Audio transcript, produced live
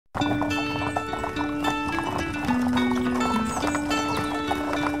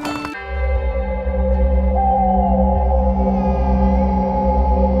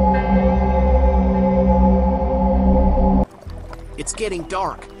getting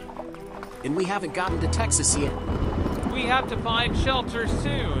dark. And we haven't gotten to Texas yet. We have to find shelter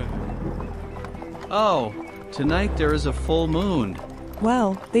soon. Oh, tonight there is a full moon.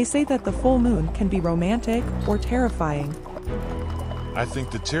 Well, they say that the full moon can be romantic or terrifying. I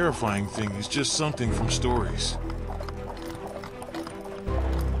think the terrifying thing is just something from stories.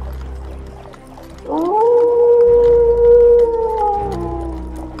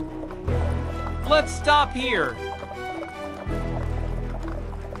 Let's stop here.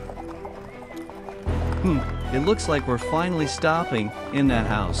 It looks like we're finally stopping in that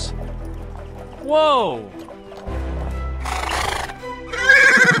house. Whoa!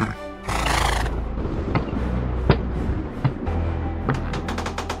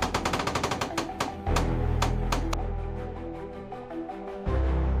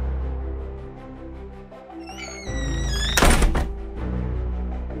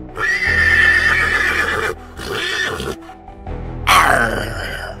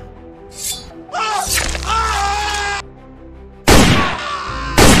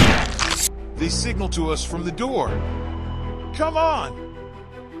 They signal to us from the door. Come on!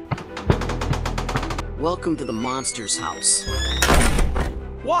 Welcome to the monster's house.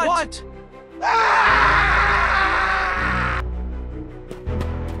 What?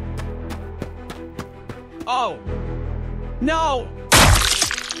 Oh! No!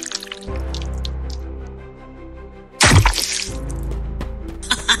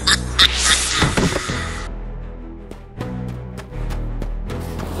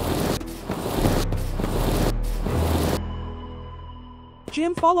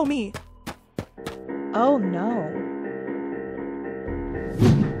 Jim, follow me. Oh no.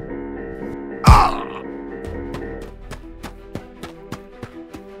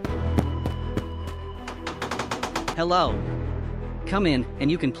 Hello. Come in,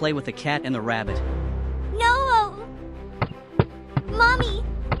 and you can play with the cat and the rabbit. No! Mommy!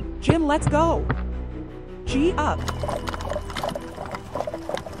 Jim, let's go. G up.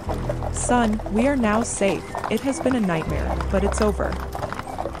 Son, we are now safe. It has been a nightmare, but it's over.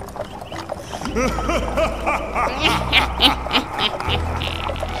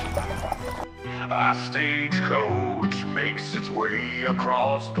 A stagecoach makes its way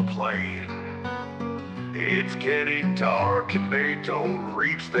across the plain. It's getting dark and they don't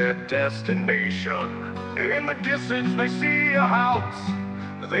reach their destination. In the distance they see a house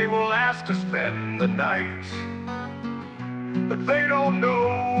they will ask to spend the night. But they don't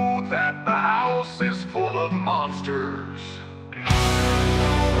know that the house is full of monsters.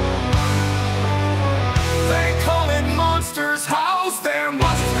 They call it Monster's House, there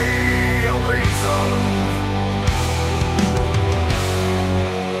must be a reason.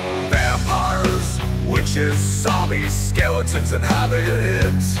 Vampires, witches, zombies, skeletons inhabit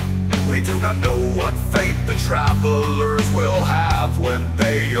it. We do not know what fate the travelers will have when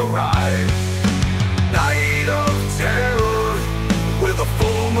they arrive. Night of terror, with a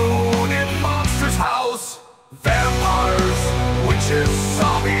full moon in Monster's House. Vampires, witches, zombies,